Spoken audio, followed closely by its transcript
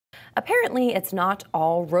Apparently, it's not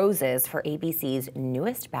all roses for ABC's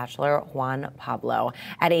newest Bachelor, Juan Pablo.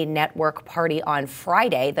 At a network party on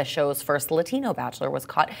Friday, the show's first Latino Bachelor was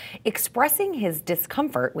caught expressing his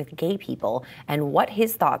discomfort with gay people and what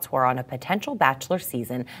his thoughts were on a potential Bachelor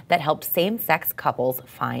season that helped same-sex couples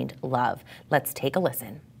find love. Let's take a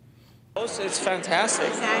listen. It's fantastic.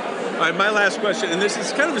 Exactly. All right, my last question, and this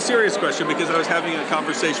is kind of a serious question because I was having a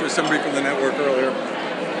conversation with somebody from the network earlier.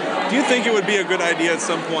 Do you think it would be a good idea at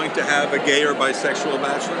some point to have a gay or bisexual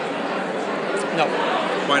bachelor? No.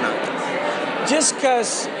 Why not? Just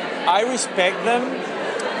because I respect them,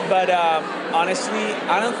 but honestly,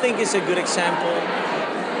 I don't think it's a good example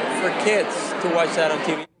for kids to watch that on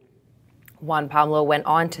TV. Juan Pablo went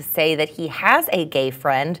on to say that he has a gay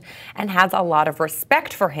friend and has a lot of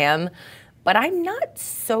respect for him, but I'm not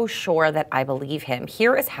so sure that I believe him.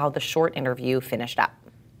 Here is how the short interview finished up.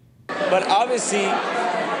 But obviously,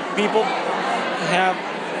 people have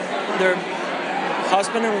their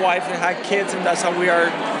husband and wife and had kids, and that's how we are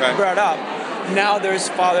brought up. Now there's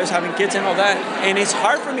fathers having kids and all that, and it's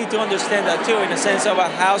hard for me to understand that too, in a sense of a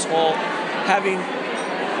household having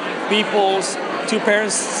two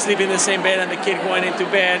parents sleeping in the same bed and the kid going into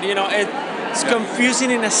bed. You know, it's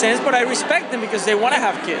confusing in a sense, but I respect them because they want to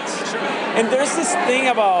have kids. Sure. And there's this thing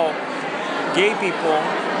about gay people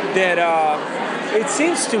that it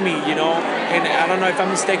seems to me, you know, and I don't know if I'm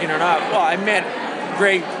mistaken or not. Well, I met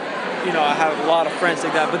great, you know, I have a lot of friends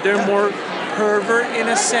like that, but they're more pervert in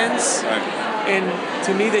a sense. Right. And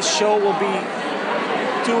to me, the show will be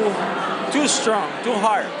too strong, too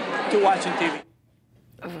hard to watch on TV.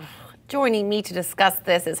 Joining me to discuss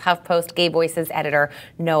this is HuffPost Gay Voices editor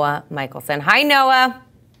Noah Michelson. Hi, Noah.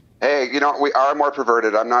 Hey, you know, we are more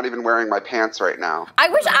perverted. I'm not even wearing my pants right now. I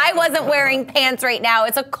wish I wasn't wearing pants right now.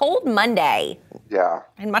 It's a cold Monday. Yeah.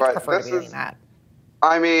 I'd much prefer to be doing that.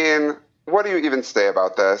 I mean, what do you even say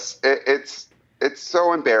about this? It's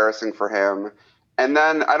so embarrassing for him. And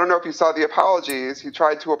then, I don't know if you saw the apologies. He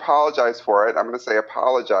tried to apologize for it. I'm going to say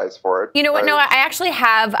apologize for it. You know what, Noah? I actually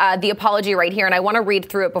have the apology right here, and I want to read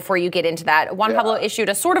through it before you get into that. Juan Pablo issued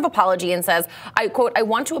a sort of apology and says, I quote, "I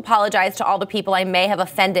want to apologize to all the people I may have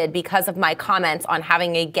offended because of my comments on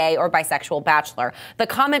having a gay or bisexual bachelor. The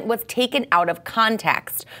comment was taken out of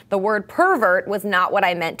context. The word pervert was not what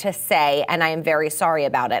I meant to say, and I am very sorry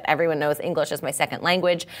about it. Everyone knows English is my second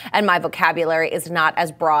language, and my vocabulary is not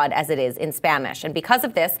as broad as it is in Spanish. And because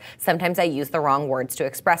of this, sometimes I use the wrong words to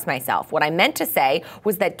express myself. What I meant to say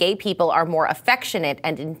was that gay people are more affectionate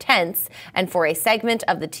and intense, and for a segment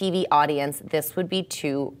of the TV audience, this would be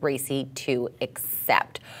too racy to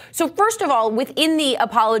accept." So first of all, within the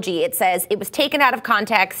apology, it says it was taken out of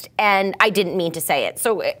context and I didn't mean to say it.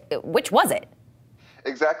 So which was it?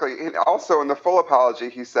 Exactly. And also in the full apology,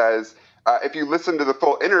 he says, if you listen to the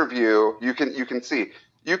full interview, you can see.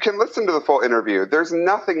 You can listen to the full interview. There's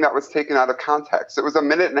nothing that was taken out of context. It was a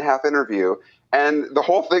 1.5-minute interview, and the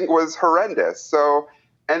whole thing was horrendous. So,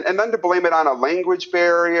 and then to blame it on a language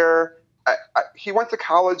barrier, he went to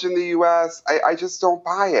college in the U.S. I just don't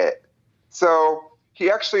buy it. So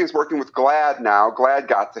he actually is working with GLAAD now. GLAAD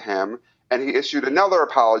got to him, and he issued another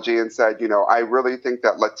apology and said, you know, I really think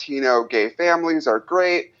that Latino gay families are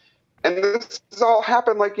great. And this all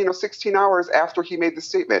happened like, 16 hours after he made the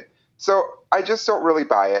statement. So I just don't really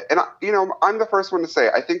buy it. And, I'm the first one to say,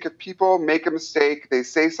 I think if people make a mistake, they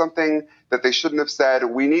say something that they shouldn't have said,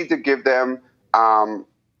 we need to give them,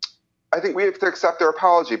 I think we have to accept their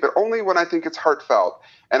apology, but only when I think it's heartfelt.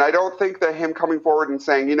 And I don't think that him coming forward and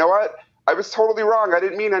saying, you know what, I was totally wrong. I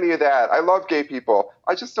didn't mean any of that. I love gay people.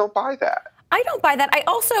 I just don't buy that. I don't buy that. I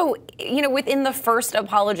also, within the first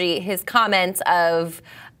apology, his comments of,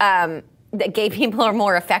 that gay people are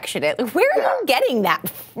more affectionate. Where are you getting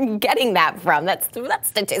that from? That's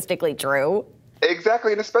statistically true.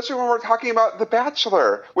 Exactly, and especially when we're talking about The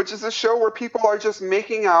Bachelor, which is a show where people are just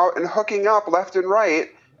making out and hooking up left and right,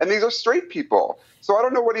 and these are straight people. So I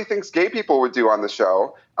don't know what he thinks gay people would do on the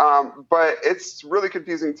show, but it's really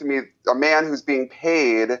confusing to me. A man who's being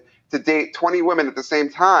paid to date 20 women at the same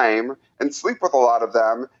time and sleep with a lot of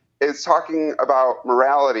them is talking about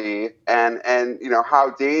morality and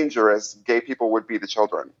how dangerous gay people would be to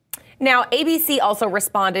children. Now, ABC also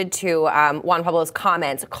responded to Juan Pablo's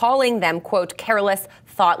comments, calling them, quote, careless,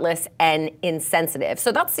 thoughtless, and insensitive.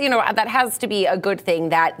 So that's, that has to be a good thing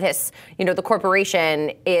that this, the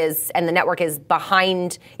corporation and the network is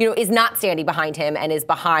behind, is not standing behind him and is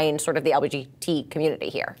behind sort of the LGBT community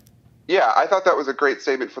here. Yeah, I thought that was a great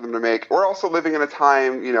statement for them to make. We're also living in a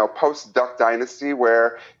time, post-Duck Dynasty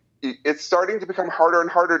where it's starting to become harder and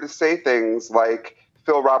harder to say things like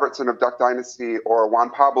Phil Robertson of Duck Dynasty or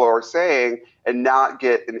Juan Pablo are saying and not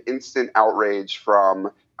get an instant outrage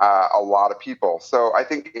from a lot of people. So I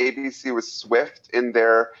think ABC was swift in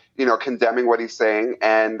their, condemning what he's saying,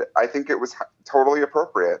 and I think it was totally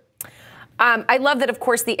appropriate. I love that, of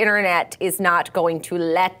course, the internet is not going to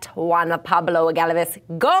let Juan Pablo Gálvez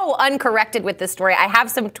go uncorrected with this story. I have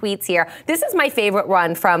some tweets here. This is my favorite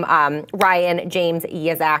one from Ryan James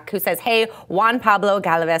Yazak, who says, hey, Juan Pablo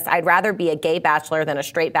Gálvez, I'd rather be a gay bachelor than a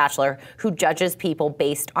straight bachelor who judges people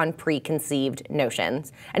based on preconceived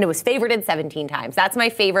notions. And it was favorited 17 times. That's my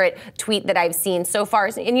favorite tweet that I've seen so far.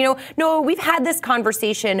 And, no, we've had this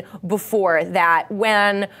conversation before that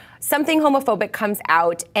when something homophobic comes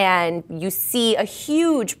out and you see a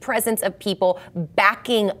huge presence of people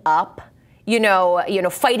backing up,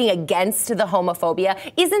 fighting against the homophobia,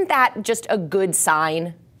 isn't that just a good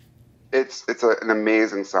sign? It's an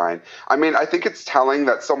amazing sign. I mean, I think it's telling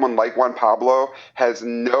that someone like Juan Pablo has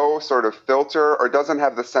no sort of filter or doesn't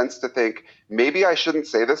have the sense to think, maybe I shouldn't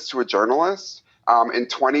say this to a journalist. In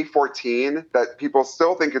 2014, that people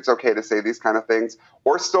still think it's okay to say these kind of things,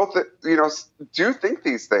 or still, do think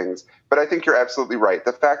these things. But I think you're absolutely right.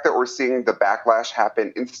 The fact that we're seeing the backlash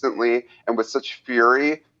happen instantly and with such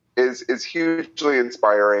fury is hugely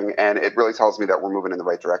inspiring, and it really tells me that we're moving in the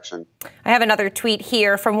right direction. I have another tweet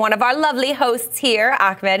here from one of our lovely hosts here,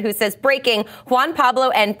 Ahmed, who says, breaking, Juan Pablo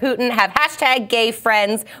and Putin have hashtag gay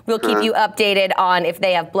friends. We'll keep you updated on if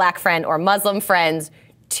they have black friend or Muslim friends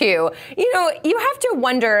too. You have to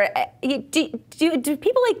wonder, do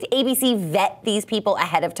people like ABC vet these people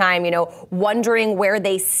ahead of time, wondering where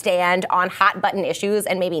they stand on hot button issues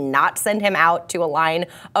and maybe not send him out to a line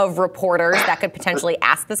of reporters that could potentially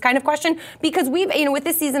ask this kind of question? Because we've, with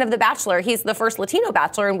this season of The Bachelor, he's the first Latino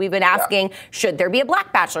bachelor, and we've been asking, should there be a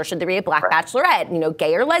black bachelor? Should there be a black bachelorette?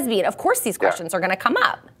 Gay or lesbian? Of course these questions are going to come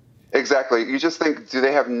up. Exactly. You just think, do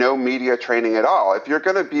they have no media training at all? If you're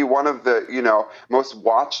going to be one of the, most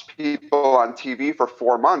watched people on TV for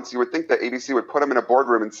 4 months, you would think that ABC would put them in a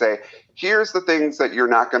boardroom and say, here's the things that you're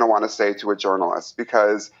not going to want to say to a journalist.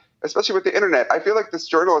 Because especially with the internet, I feel like this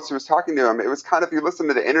journalist who was talking to him, it was kind of, you listen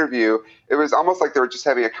to the interview, it was almost like they were just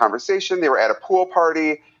having a conversation. They were at a pool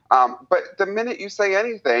party. But the minute you say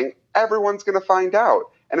anything, everyone's going to find out.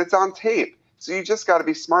 And it's on tape. So you just got to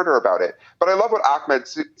be smarter about it. But I love what Ahmed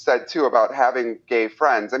said, too, about having gay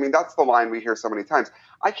friends. I mean, that's the line we hear so many times.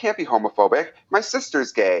 I can't be homophobic. My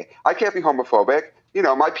sister's gay. I can't be homophobic.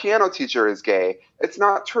 My piano teacher is gay. It's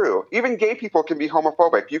not true. Even gay people can be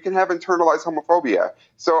homophobic. You can have internalized homophobia.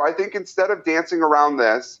 So I think instead of dancing around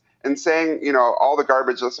this and saying, all the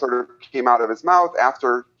garbage that sort of came out of his mouth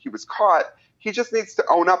after he was caught, he just needs to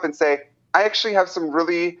own up and say, I actually have some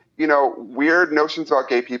really, weird notions about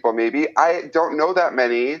gay people, maybe. I don't know that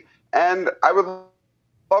many, and I would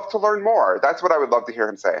love to learn more. That's what I would love to hear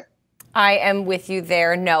him say. I am with you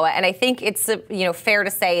there, Noah. And I think it's fair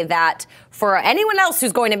to say that for anyone else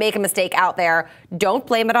who's going to make a mistake out there, don't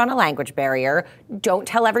blame it on a language barrier. Don't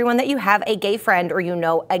tell everyone that you have a gay friend or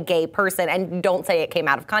a gay person, and don't say it came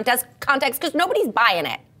out of context because nobody's buying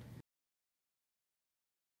it.